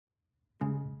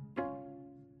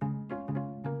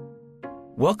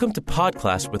Welcome to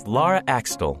Podcast with Laura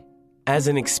Axtell. As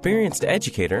an experienced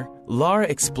educator, Laura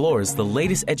explores the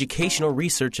latest educational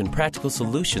research and practical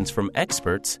solutions from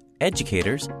experts,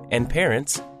 educators, and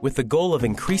parents with the goal of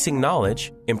increasing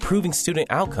knowledge, improving student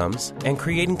outcomes, and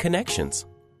creating connections.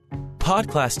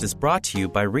 Podcast is brought to you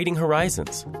by Reading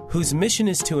Horizons, whose mission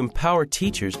is to empower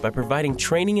teachers by providing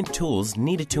training and tools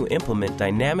needed to implement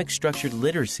dynamic structured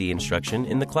literacy instruction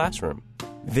in the classroom.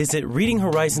 Visit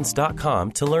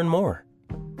readinghorizons.com to learn more.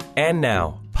 And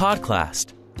now,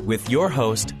 Podcast with your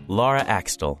host, Laura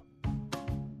Axtell.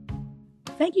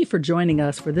 Thank you for joining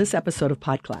us for this episode of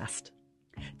Podcast.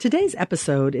 Today's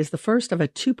episode is the first of a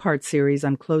two-part series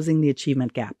on closing the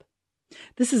achievement gap.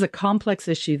 This is a complex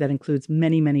issue that includes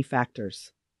many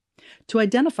factors. To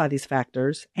identify these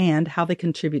factors and how they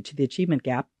contribute to the achievement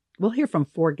gap, we'll hear from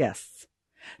four guests.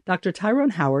 Dr.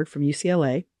 Tyrone Howard from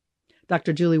UCLA,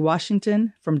 Dr. Julie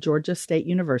Washington from Georgia State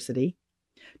University,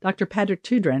 Dr. Patrick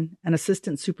Tudrin, an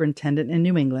assistant superintendent in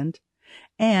New England,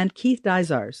 and Keith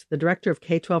Dysars, the director of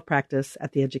K-12 practice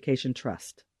at the Education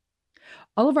Trust.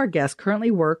 All of our guests currently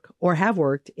work or have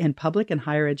worked in public and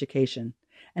higher education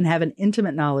and have an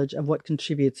intimate knowledge of what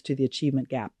contributes to the achievement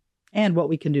gap and what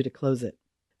we can do to close it.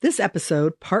 This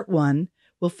episode, part one,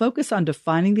 will focus on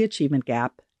defining the achievement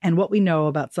gap and what we know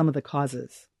about some of the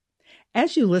causes.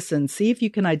 As you listen, see if you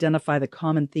can identify the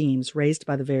common themes raised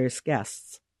by the various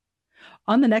guests.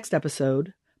 On the next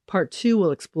episode, part two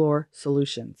will explore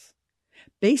solutions.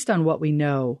 Based on what we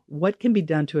know, what can be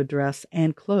done to address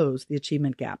and close the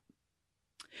achievement gap?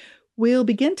 We'll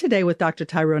begin today with Dr.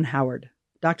 Tyrone Howard.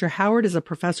 Dr. Howard is a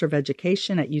professor of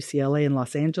education at UCLA in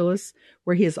Los Angeles,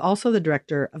 where he is also the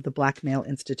director of the Black Male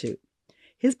Institute.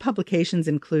 His publications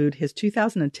include his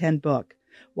 2010 book,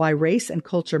 Why Race and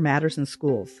Culture Matters in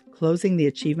Schools, Closing the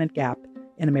Achievement Gap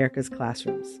in America's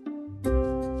Classrooms.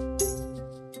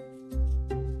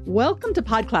 Welcome to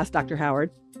Podcast, Dr.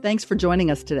 Howard. Thanks for joining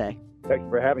us today. Thank you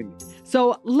for having me.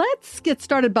 So let's get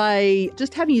started by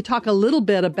just having you talk a little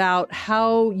bit about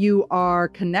how you are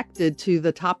connected to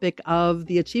the topic of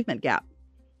the achievement gap.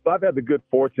 So I've had the good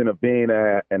fortune of being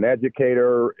an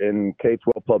educator in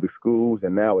K-12 public schools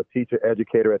and now a teacher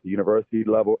educator at the university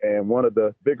level. And one of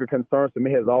the bigger concerns for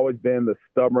me has always been the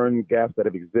stubborn gaps that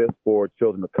have existed for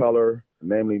children of color,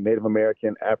 namely Native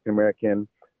American, African American,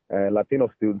 and Latino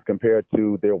students compared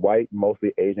to their white,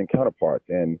 mostly Asian counterparts.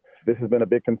 And this has been a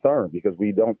big concern because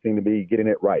we don't seem to be getting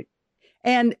it right.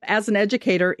 And as an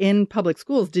educator in public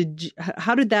schools,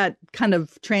 how did that kind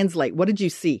of translate? What did you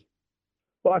see?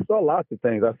 Well, I saw lots of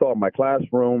things. I saw in my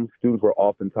classroom, students were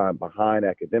oftentimes behind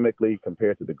academically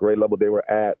compared to the grade level they were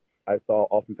at. I saw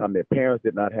oftentimes their parents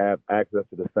did not have access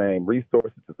to the same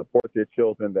resources to support their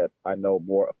children that I know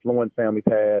more affluent families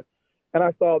had. And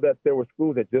I saw that there were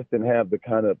schools that just didn't have the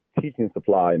kind of teaching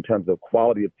supply in terms of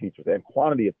quality of teachers and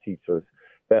quantity of teachers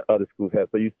that other schools had.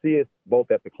 So you see it both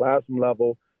at the classroom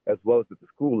level as well as at the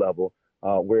school level,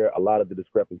 where a lot of the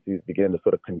discrepancies begin to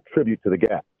sort of contribute to the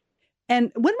gap.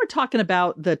 And when we're talking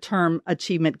about the term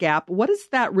achievement gap, what does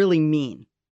that really mean?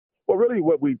 Well, really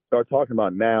what we are talking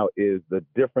about now is the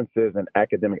differences in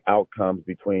academic outcomes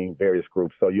between various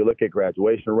groups. So you look at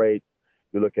graduation rates,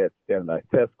 you look at standardized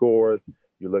test scores,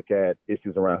 you look at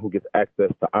issues around who gets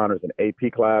access to honors and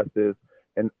AP classes,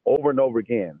 and over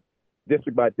again,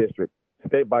 district by district,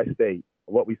 state by state,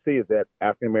 what we see is that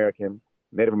African American,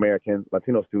 Native American,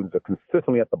 Latino students are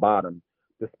consistently at the bottom,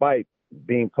 despite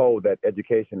being told that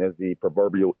education is the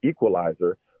proverbial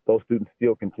equalizer. Those students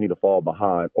still continue to fall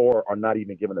behind or are not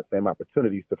even given the same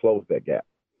opportunities to close that gap.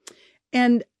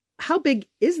 And how big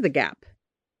is the gap?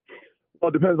 Well,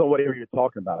 it depends on what area you're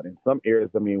talking about. In some areas,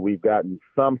 we've gotten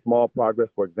some small progress.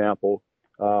 For example,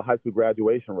 high school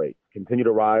graduation rates continue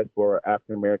to rise for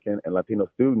African American and Latino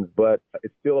students, but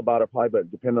it's still about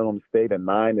depending on the state, a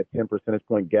 9 to 10 percentage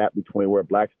point gap between where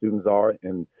Black students are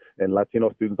and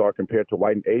Latino students are compared to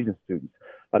white and Asian students.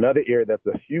 Another area that's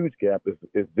a huge gap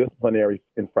is disciplinary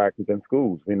infractions in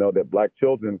schools. We know that Black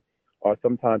children are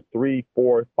sometimes 3,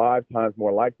 4, 5 times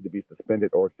more likely to be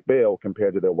suspended or expelled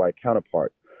compared to their white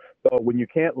counterparts. So when you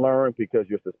can't learn because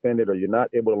you're suspended or you're not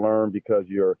able to learn because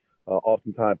you're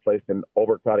oftentimes placed in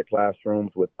overcrowded classrooms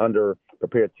with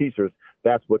underprepared teachers,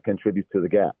 that's what contributes to the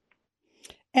gap.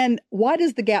 And why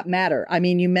does the gap matter? I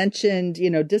mean, you mentioned,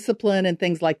 discipline and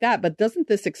things like that, but doesn't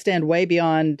this extend way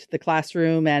beyond the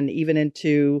classroom and even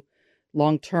into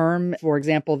long term, for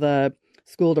example, the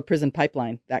school to prison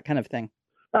pipeline, that kind of thing?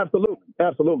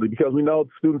 Absolutely. Because we know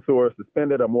students who are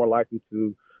suspended are more likely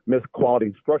to miss quality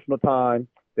instructional time.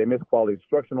 They miss quality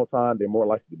instructional time. They're more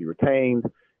likely to be retained.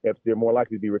 If they're more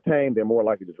likely to be retained, they're more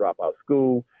likely to drop out of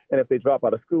school. And if they drop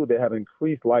out of school, they have an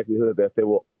increased likelihood that they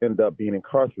will end up being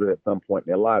incarcerated at some point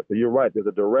in their lives. So you're right. There's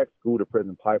a direct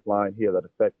school-to-prison pipeline here that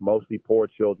affects mostly poor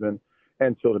children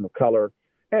and children of color.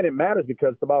 And it matters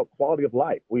because it's about quality of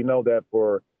life. We know that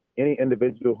for any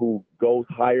individual who goes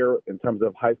higher in terms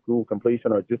of high school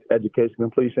completion or just education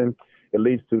completion, it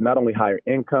leads to not only higher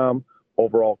income,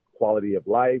 overall quality of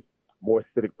life, more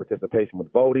civic participation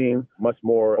with voting, much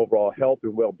more overall health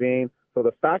and well-being. So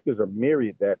the factors are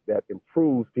myriad that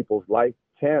improves people's life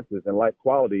chances and life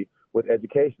quality with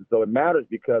education. So it matters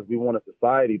because we want a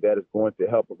society that is going to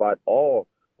help provide all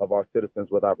of our citizens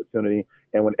with opportunity.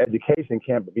 And when education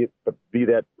can't be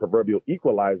that proverbial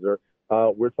equalizer,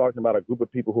 we're talking about a group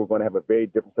of people who are going to have a very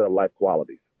different set of life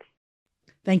qualities.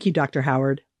 Thank you, Dr.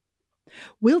 Howard.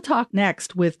 We'll talk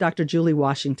next with Dr. Julie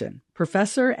Washington,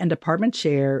 professor and department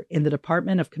chair in the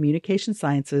Department of Communication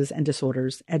Sciences and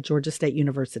Disorders at Georgia State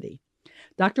University.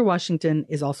 Dr. Washington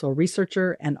is also a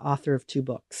researcher and author of 2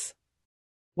 books.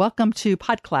 Welcome to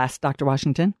Podclass, Dr.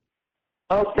 Washington.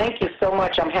 Oh, thank you so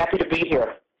much. I'm happy to be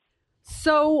here.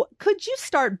 So, could you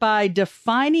start by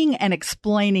defining and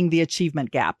explaining the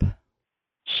achievement gap?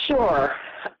 Sure.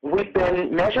 We've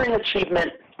been measuring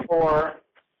achievement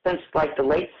since like the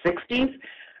late 60s,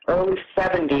 early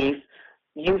 70s,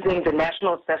 using the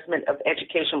National Assessment of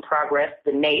Education Progress,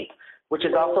 the NAEP, which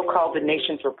is also called the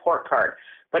Nation's Report Card.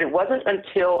 But it wasn't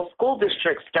until school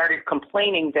districts started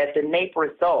complaining that the NAEP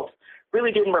results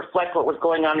really didn't reflect what was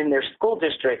going on in their school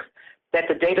districts that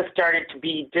the data started to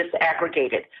be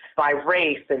disaggregated by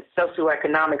race and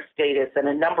socioeconomic status and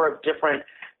a number of different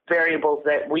variables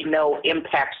that we know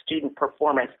impact student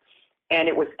performance. And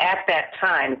it was at that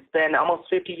time, it's been almost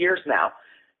 50 years now,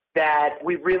 that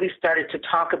we really started to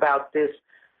talk about this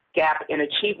gap in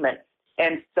achievement.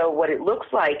 And so what it looks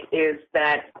like is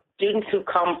that students who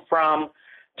come from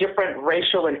different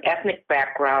racial and ethnic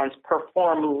backgrounds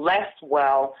perform less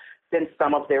well than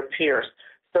some of their peers.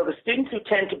 So the students who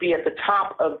tend to be at the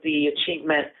top of the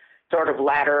achievement sort of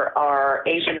ladder are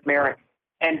Asian American,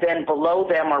 and then below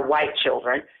them are white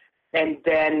children. And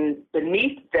then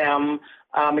beneath them,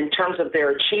 in terms of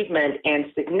their achievement, and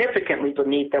significantly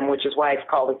beneath them, which is why it's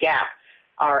called a gap,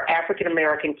 are African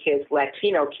American kids,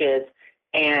 Latino kids,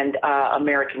 and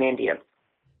American Indians.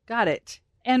 Got it.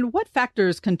 And what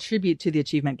factors contribute to the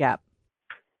achievement gap?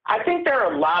 I think there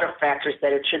are a lot of factors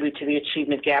that attribute to the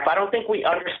achievement gap. I don't think we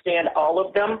understand all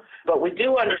of them, but we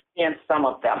do understand some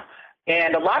of them.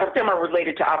 And a lot of them are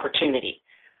related to opportunity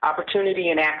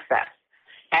and access.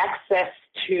 Access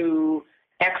to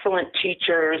excellent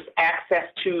teachers, access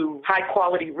to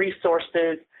high-quality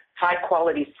resources,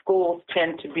 high-quality schools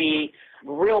tend to be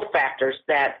real factors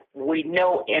that we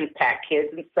know impact kids.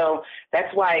 And so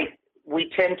that's why we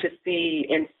tend to see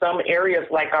in some areas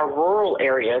like our rural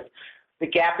areas, the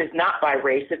gap is not by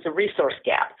race, it's a resource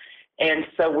gap. And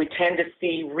so we tend to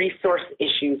see resource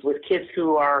issues with kids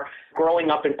who are growing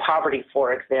up in poverty,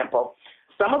 for example.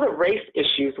 Some of the race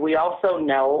issues we also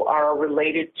know are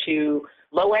related to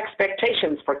low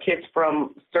expectations for kids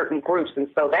from certain groups, and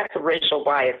so that's a racial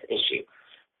bias issue.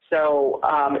 So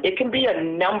it can be a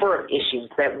number of issues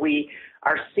that we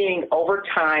are seeing over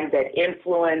time that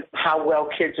influence how well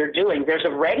kids are doing. There's a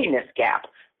readiness gap.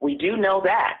 We do know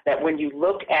that when you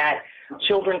look at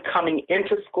children coming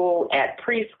into school at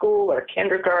preschool or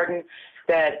kindergarten,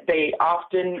 that they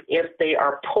often, if they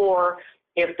are poor,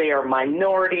 if they are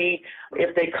minority,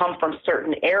 if they come from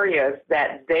certain areas,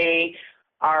 that they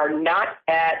are not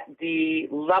at the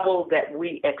level that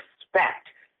we expect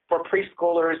for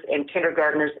preschoolers and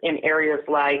kindergartners in areas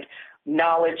like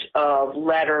knowledge of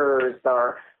letters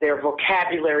or their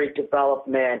vocabulary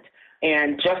development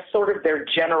and just sort of their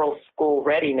general school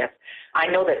readiness. I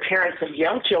know that parents of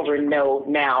young children know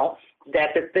now that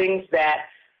the things that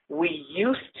we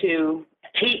used to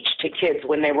teach to kids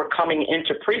when they were coming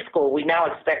into preschool, we now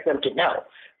expect them to know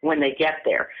when they get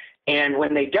there. And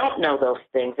when they don't know those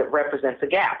things, it represents a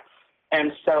gap.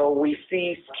 And so we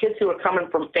see kids who are coming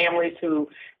from families who,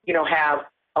 have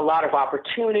a lot of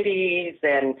opportunities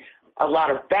and a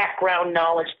lot of background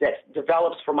knowledge that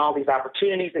develops from all these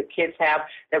opportunities that kids have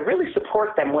that really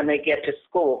support them when they get to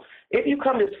school. If you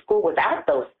come to school without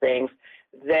those things,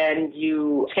 then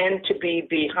you tend to be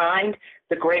behind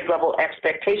the grade level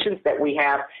expectations that we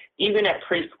have, even at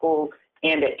preschool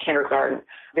and at kindergarten.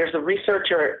 There's a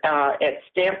researcher at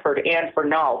Stanford, Anne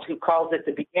Fernald, who calls it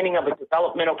the beginning of a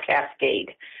developmental cascade.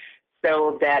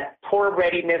 So that poor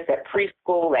readiness at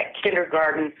preschool, at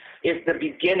kindergarten, is the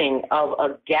beginning of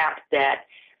a gap that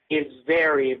is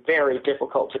very, very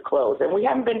difficult to close. And we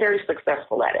haven't been very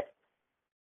successful at it.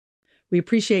 We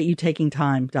appreciate you taking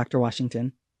time, Dr.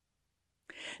 Washington.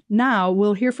 Now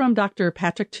we'll hear from Dr.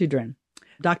 Patrick Tudrin.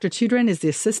 Dr. Tudrin is the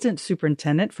Assistant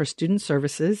Superintendent for Student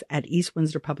Services at East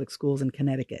Windsor Public Schools in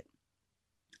Connecticut.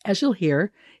 As you'll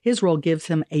hear, his role gives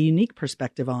him a unique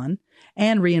perspective on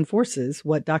and reinforces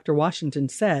what Dr. Washington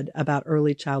said about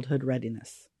early childhood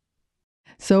readiness.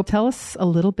 So tell us a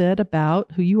little bit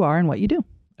about who you are and what you do.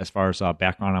 As far as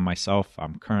background on myself,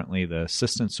 I'm currently the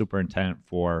Assistant Superintendent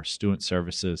for Student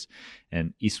Services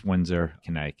in East Windsor,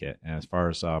 Connecticut. And as far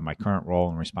as my current role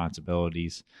and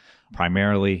responsibilities,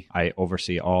 primarily I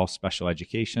oversee all special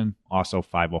education, also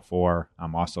 504.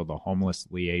 I'm also the homeless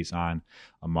liaison,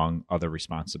 among other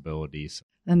responsibilities.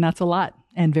 And that's a lot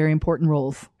and very important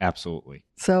roles. Absolutely.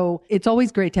 So it's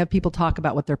always great to have people talk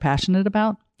about what they're passionate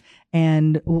about.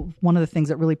 And one of the things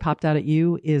that really popped out at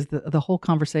you is the whole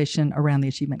conversation around the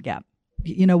achievement gap.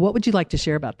 What would you like to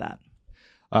share about that?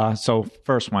 So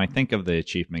first, when I think of the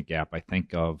achievement gap, I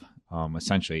think of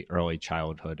essentially early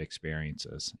childhood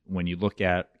experiences. When you look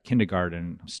at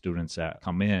kindergarten students that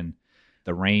come in,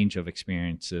 the range of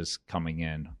experiences coming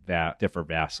in that differ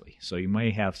vastly. So you may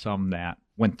have some that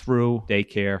went through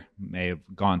daycare, may have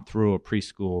gone through a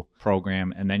preschool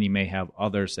program, and then you may have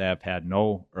others that have had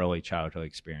no early childhood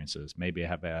experiences, maybe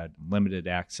have had limited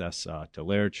access to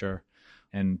literature.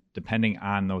 And depending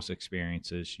on those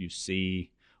experiences, you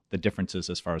see the differences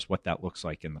as far as what that looks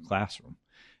like in the classroom.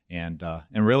 And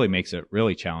really makes it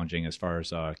really challenging as far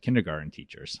as kindergarten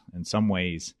teachers. In some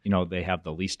ways, they have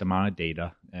the least amount of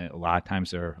data. A lot of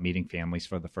times they're meeting families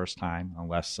for the first time,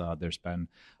 unless there's been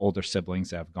older siblings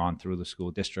that have gone through the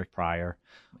school district prior.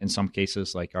 In some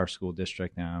cases, like our school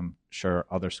district, and I'm sure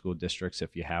other school districts,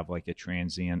 if you have like a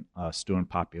transient student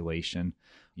population,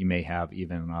 you may have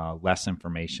even less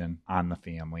information on the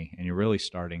family, and you're really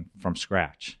starting from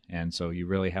scratch. And so you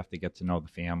really have to get to know the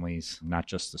families, not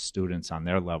just the students on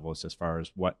their levels, as far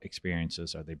as what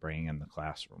experiences are they bringing in the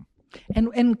classroom.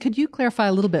 And could you clarify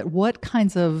a little bit, what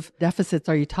kinds of deficits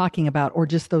are you talking about, or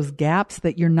just those gaps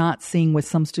that you're not seeing with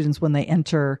some students when they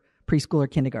enter preschool or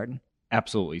kindergarten?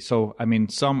 Absolutely. So,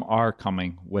 some are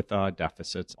coming with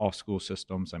deficits. All school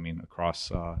systems, across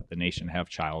the nation have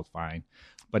child find,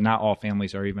 but not all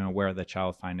families are even aware that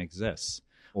child find exists,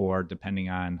 or depending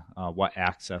on what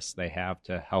access they have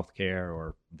to healthcare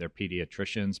or their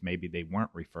pediatricians, maybe they weren't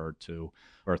referred to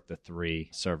birth to 3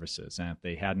 services. And if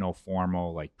they had no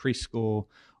formal like preschool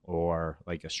or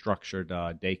like a structured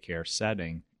daycare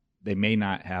setting, they may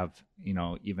not have,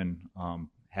 even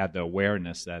had the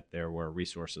awareness that there were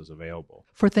resources available.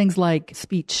 For things like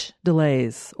speech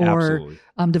delays or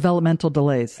developmental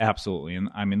delays. Absolutely.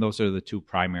 And those are the 2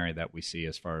 primary that we see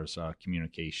as far as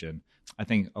communication. I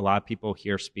think a lot of people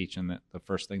hear speech and the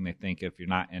first thing they think, if you're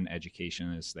not in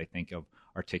education, is they think of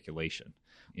articulation.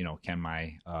 Can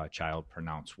my child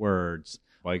pronounce words?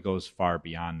 Well, it goes far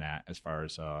beyond that as far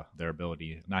as their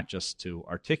ability not just to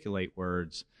articulate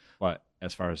words, but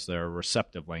as far as their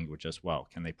receptive language as well.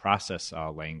 Can they process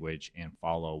language and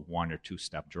follow 1 or 2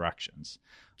 step directions?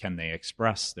 Can they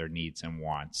express their needs and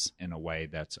wants in a way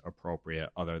that's appropriate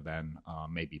other than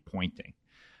maybe pointing?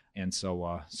 And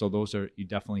so those are, you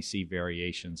definitely see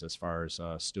variations as far as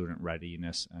student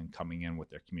readiness and coming in with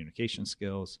their communication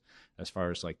skills. As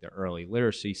far as like their early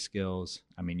literacy skills,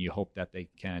 you hope that they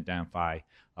can identify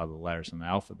the letters in the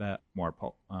alphabet. More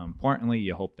importantly,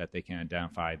 you hope that they can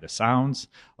identify the sounds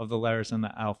of the letters in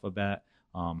the alphabet,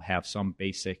 have some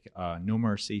basic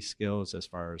numeracy skills as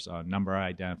far as number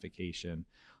identification,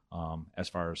 as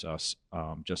far as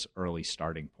just early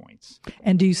starting points.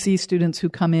 And do you see students who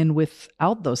come in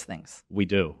without those things? We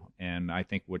do. And I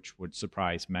think which would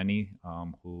surprise many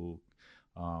who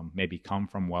maybe come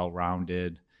from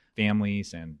well-rounded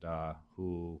families and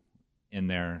who in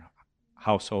their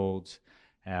households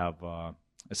have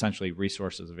essentially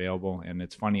resources available. And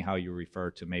it's funny how you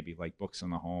refer to maybe like books in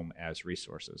the home as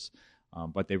resources,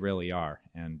 but they really are.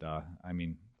 And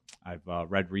I've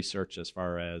read research as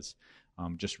far as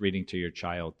just reading to your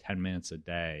child 10 minutes a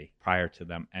day prior to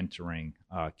them entering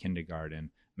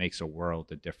kindergarten makes a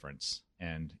world of difference.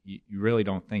 And you really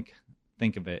don't think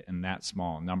of it in that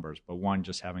small numbers, but 1,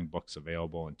 just having books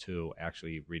available, and 2,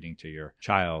 actually reading to your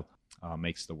child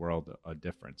makes the world a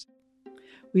difference.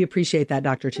 We appreciate that,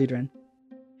 Dr. Tudrin.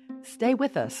 Stay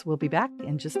with us. We'll be back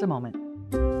in just a moment.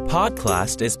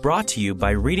 Podcast is brought to you by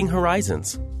Reading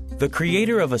Horizons, the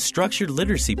creator of a structured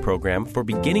literacy program for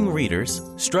beginning readers,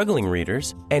 struggling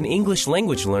readers, and English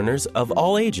language learners of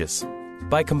all ages.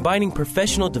 By combining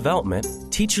professional development,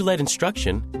 teacher-led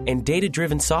instruction, and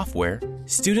data-driven software,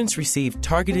 students receive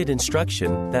targeted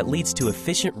instruction that leads to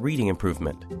efficient reading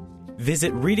improvement.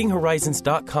 Visit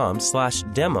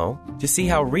readinghorizons.com/demo to see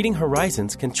how Reading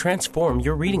Horizons can transform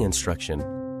your reading instruction.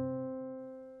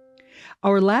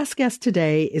 Our last guest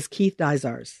today is Keith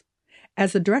Dysars.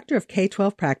 As the Director of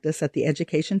K-12 Practice at the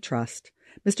Education Trust,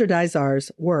 Mr.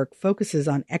 Dysars' work focuses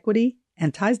on equity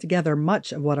and ties together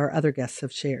much of what our other guests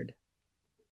have shared.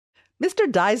 Mr.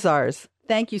 Dysars,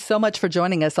 thank you so much for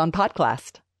joining us on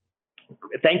Podcast.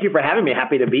 Thank you for having me.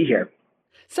 Happy to be here.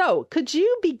 So, could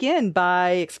you begin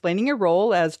by explaining your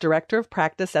role as Director of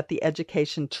Practice at the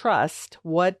Education Trust?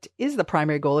 What is the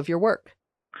primary goal of your work?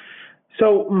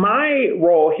 So my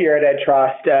role here at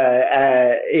EdTrust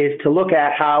is to look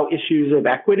at how issues of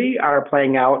equity are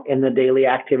playing out in the daily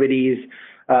activities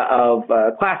of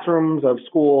classrooms, of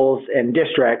schools, and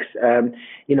districts.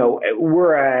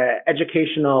 We're an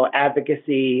educational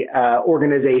advocacy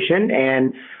organization,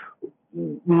 and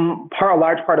a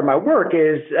large part of my work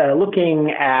is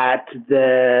looking at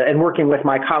and working with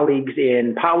my colleagues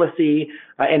in policy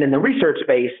and in the research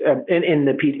space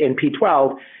in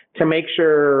P12 to make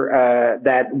sure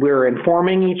that we're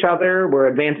informing each other, we're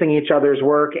advancing each other's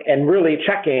work, and really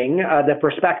checking the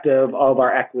perspective of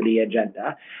our equity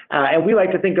agenda. And we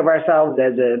like to think of ourselves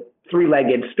as a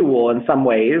three-legged stool in some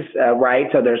ways, right?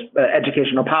 So there's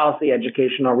educational policy,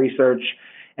 educational research,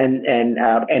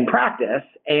 and practice.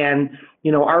 And,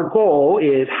 our goal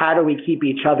is how do we keep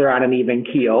each other on an even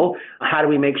keel? How do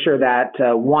we make sure that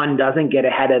one doesn't get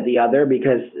ahead of the other?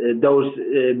 Because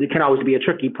it can always be a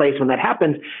tricky place when that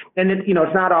happens. And it's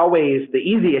not always the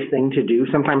easiest thing to do.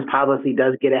 Sometimes policy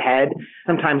does get ahead.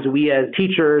 Sometimes we as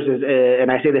teachers,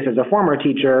 and I say this as a former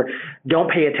teacher, don't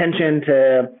pay attention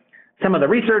to some of the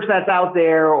research that's out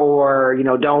there, or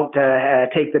don't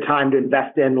take the time to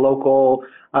invest in local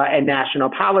and national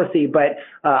policy. But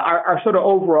our sort of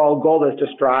overall goal is to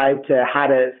strive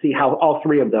to see how all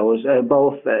three of those,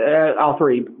 all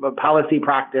three, policy,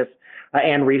 practice,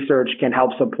 and research, can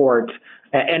help support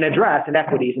and address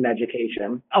inequities in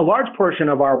education. A large portion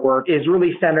of our work is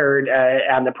really centered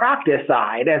on the practice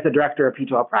side as the Director of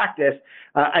P12 Practice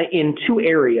in two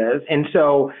areas. And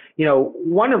so,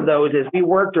 one of those is we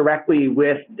work directly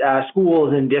with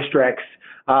schools and districts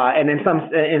and in some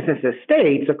instances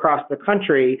states across the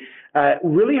country,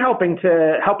 really helping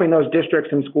those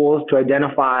districts and schools to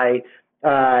identify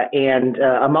and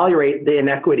ameliorate the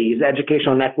inequities,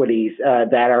 educational inequities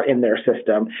that are in their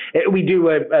system. We do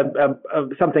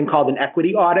something called an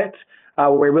equity audit,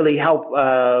 where we really help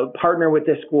partner with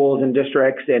the schools and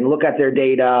districts and look at their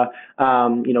data,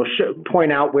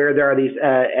 point out where there are these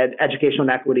educational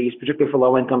inequities, particularly for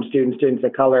low-income students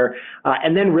of color,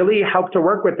 and then really help to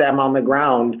work with them on the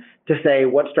ground to say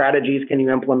what strategies can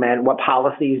you implement, what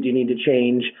policies do you need to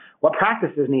change, what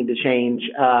practices need to change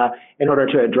in order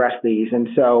to address these. And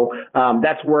so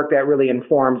that's work that really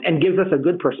informs and gives us a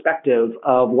good perspective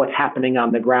of what's happening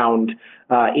on the ground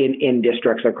in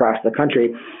districts across the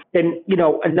country. And,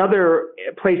 another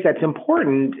place that's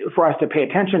important for us to pay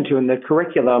attention to in the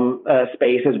curriculum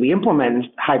space as we implement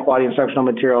high-quality instructional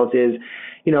materials is,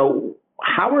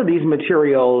 how are these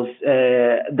materials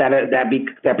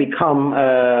that become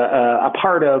a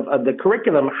part of the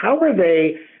curriculum, how are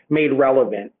they made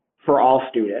relevant for all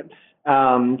students?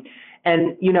 How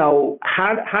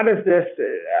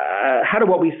do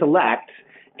what we select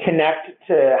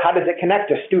how does it connect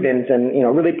to students and,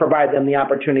 really provide them the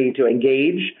opportunity to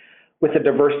engage with a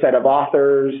diverse set of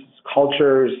authors,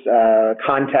 cultures,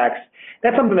 contexts?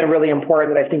 That's something that's really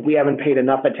important that I think we haven't paid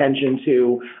enough attention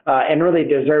to and really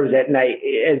deserves it. And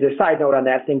as a side note on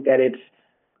that, I think that it's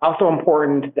also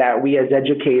important that we as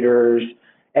educators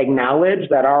acknowledge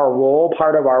that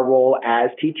part of our role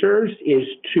as teachers is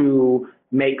to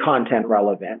make content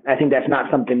relevant. I think that's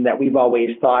not something that we've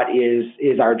always thought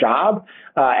is our job,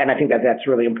 and I think that's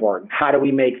really important. How do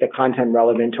we make the content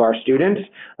relevant to our students,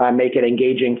 make it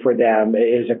engaging for them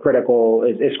is critical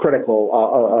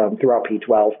throughout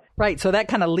P12. Right, so that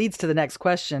kind of leads to the next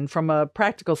question. From a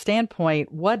practical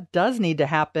standpoint, what does need to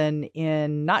happen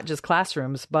in not just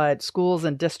classrooms, but schools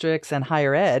and districts and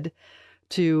higher ed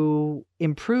to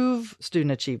improve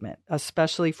student achievement,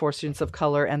 especially for students of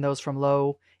color and those from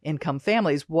low-income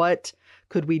families? What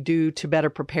could we do to better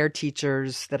prepare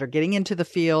teachers that are getting into the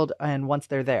field and once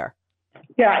they're there?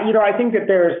 Yeah, I think that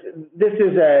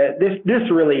this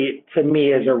really, to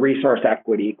me, is a resource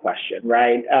equity question,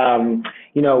 right?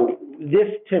 This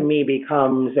to me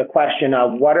becomes a question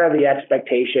of what are the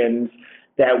expectations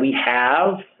that we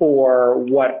have for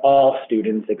what all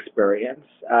students experience,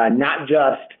 not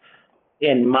just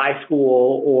in my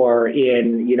school or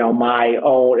in, my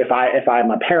own, if I'm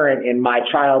a parent in my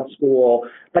child's school,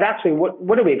 but actually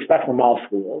what do we expect from all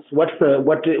schools? What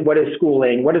is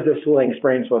schooling? What is the schooling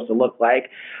experience supposed to look like?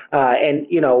 And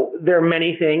there are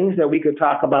many things that we could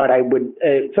talk about. I would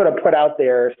sort of put out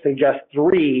there, suggest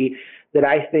three that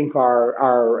I think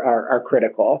are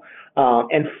critical.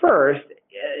 And first,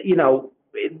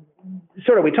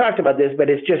 sort of we talked about this, but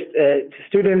it's just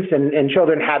students and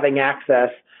children having access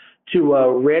to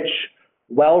a rich,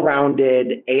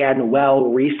 well-rounded, and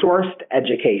well-resourced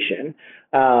education.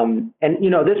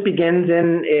 This begins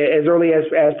in as early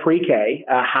as pre-K.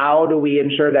 How do we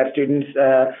ensure that students,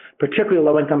 particularly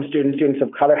low-income students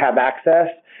of color, have access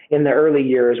in the early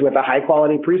years with a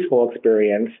high-quality preschool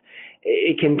experience?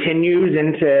 It continues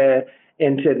in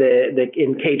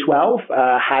K-12.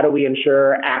 How do we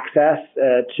ensure access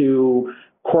to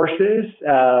courses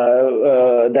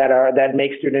that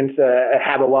make students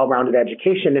have a well-rounded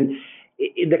education? And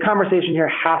the conversation here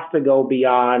has to go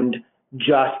beyond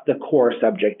just the core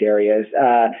subject areas.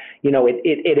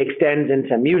 It extends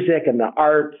into music and the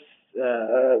arts,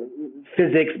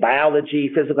 physics, biology,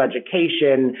 physical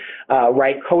education,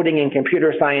 coding and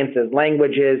computer sciences,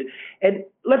 languages. And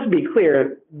let's be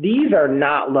clear, these are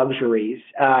not luxuries.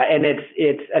 And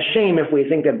it's a shame if we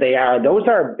think that they are. Those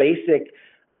are basic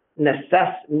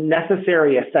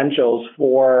necessary essentials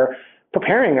for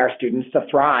preparing our students to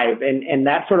thrive. And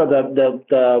that's sort of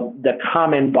the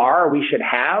common bar we should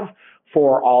have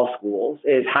for all schools,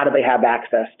 is how do they have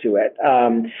access to it?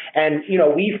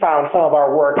 We found some of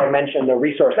our work. I mentioned the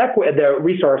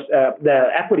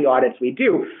equity audits we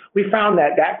do. We found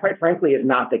that quite frankly is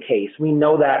not the case. We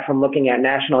know that from looking at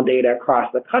national data across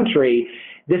the country.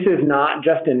 This is not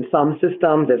just in some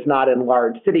systems. It's not in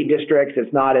large city districts.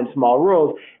 It's not in small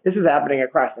rurals. This is happening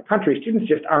across the country. Students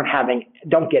just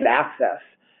don't get access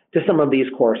to some of these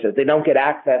courses. They don't get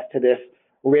access to this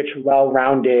rich,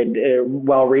 well-rounded,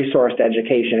 well-resourced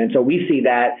education. And so we see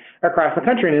that across the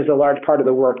country, and is a large part of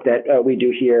the work that we do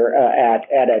here at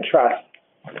EdTrust.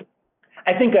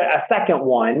 I think a second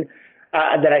one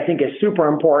that I think is super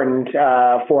important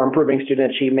for improving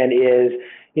student achievement is,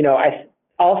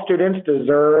 all students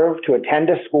deserve to attend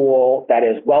a school that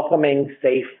is welcoming,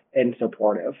 safe, and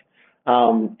supportive.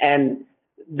 And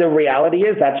the reality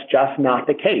is that's just not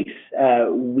the case.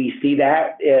 We see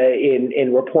that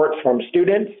in reports from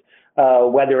students,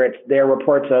 whether it's their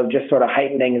reports of just sort of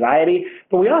heightened anxiety,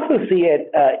 but we also see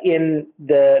it in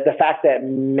the fact that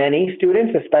many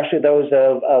students, especially those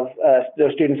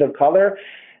students of color,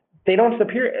 they don't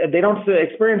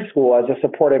experience school as a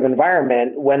supportive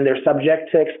environment when they're subject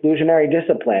to exclusionary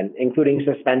discipline, including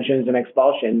suspensions and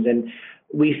expulsions. And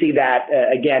we see that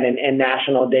again in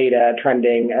national data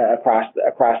trending across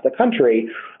the country.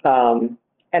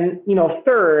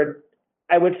 Third,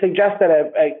 I would suggest that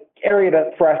an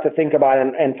area for us to think about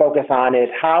and focus on is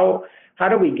how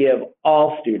do we give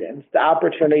all students the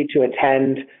opportunity to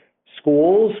attend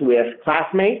schools with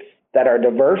classmates that are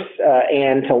diverse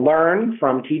and to learn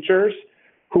from teachers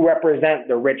who represent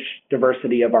the rich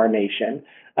diversity of our nation.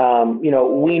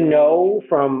 We know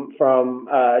from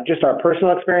just our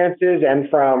personal experiences and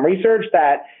from research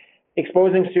that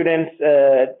exposing students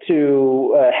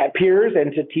to peers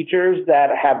and to teachers that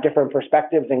have different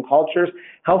perspectives and cultures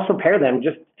helps prepare them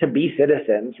just to be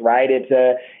citizens, right?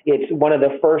 It's one of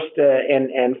the first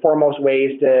and foremost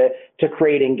ways to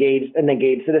create engaged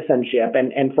citizenship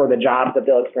and for the jobs that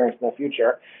they'll experience in the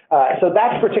future. So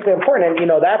that's particularly important. And,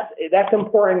 that's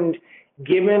important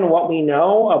given what we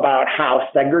know about how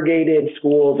segregated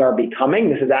schools are becoming.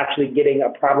 This is actually getting a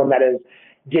problem that is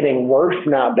getting worse,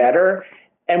 not better.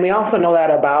 And we also know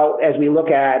that as we look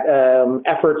at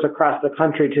efforts across the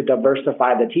country to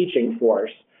diversify the teaching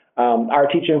force. Our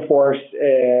teaching force,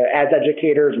 as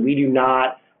educators, we do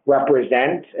not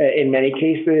represent, in many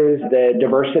cases, the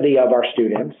diversity of our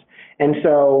students. And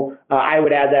so I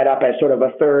would add that up as sort of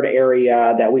a third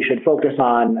area that we should focus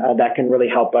on that can really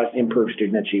help us improve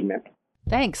student achievement.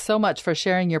 Thanks so much for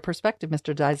sharing your perspective,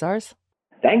 Mr. Dysars.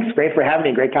 Thanks. Great for having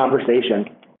me. Great conversation.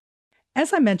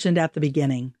 As I mentioned at the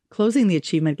beginning, closing the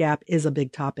achievement gap is a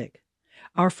big topic.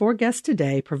 Our 4 guests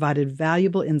today provided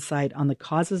valuable insight on the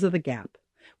causes of the gap,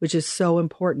 which is so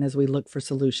important as we look for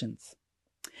solutions.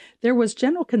 There was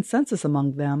general consensus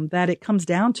among them that it comes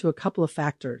down to a couple of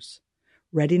factors: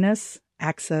 readiness,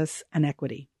 access, and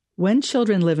equity. When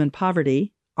children live in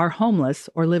poverty, are homeless,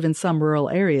 or live in some rural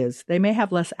areas, they may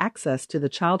have less access to the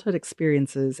childhood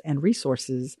experiences and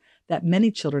resources that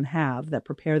many children have that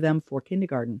prepare them for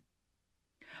kindergarten.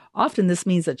 Often this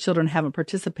means that children haven't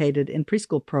participated in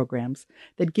preschool programs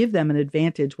that give them an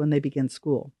advantage when they begin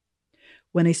school.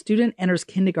 When a student enters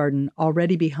kindergarten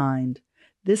already behind,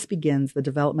 this begins the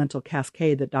developmental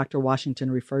cascade that Dr.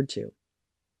 Washington referred to.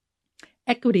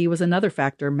 Equity was another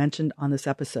factor mentioned on this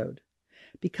episode.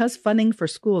 Because funding for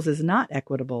schools is not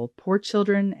equitable, poor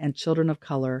children and children of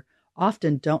color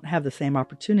often don't have the same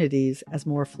opportunities as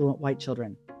more affluent white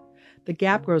children. The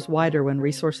gap grows wider when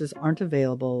resources aren't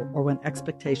available or when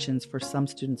expectations for some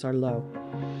students are low.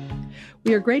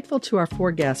 We are grateful to our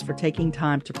 4 guests for taking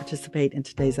time to participate in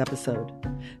today's episode.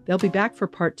 They'll be back for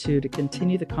part 2 to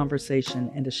continue the conversation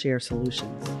and to share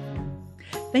solutions.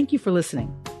 Thank you for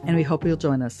listening, and we hope you'll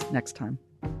join us next time.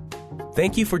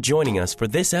 Thank you for joining us for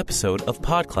this episode of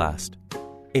Podcast.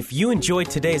 If you enjoyed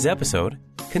today's episode,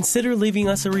 consider leaving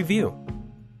us a review.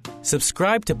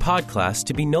 Subscribe to Podcast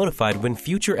to be notified when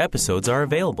future episodes are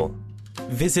available.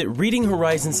 Visit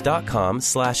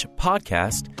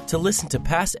readinghorizons.com/podcast to listen to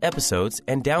past episodes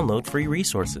and download free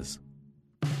resources.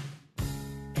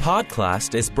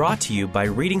 Podcast is brought to you by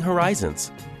Reading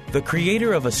Horizons, the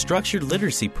creator of a structured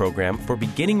literacy program for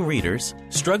beginning readers,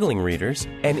 struggling readers,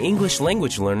 and English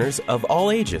language learners of all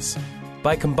ages.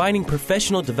 By combining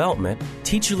professional development,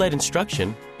 teacher-led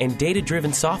instruction, and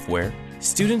data-driven software,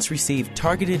 students receive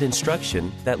targeted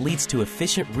instruction that leads to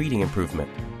efficient reading improvement.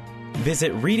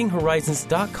 Visit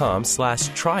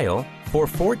readinghorizons.com/trial for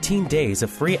 14 days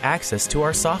of free access to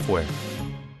our software.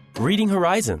 Reading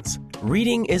Horizons.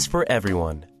 Reading is for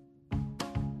everyone.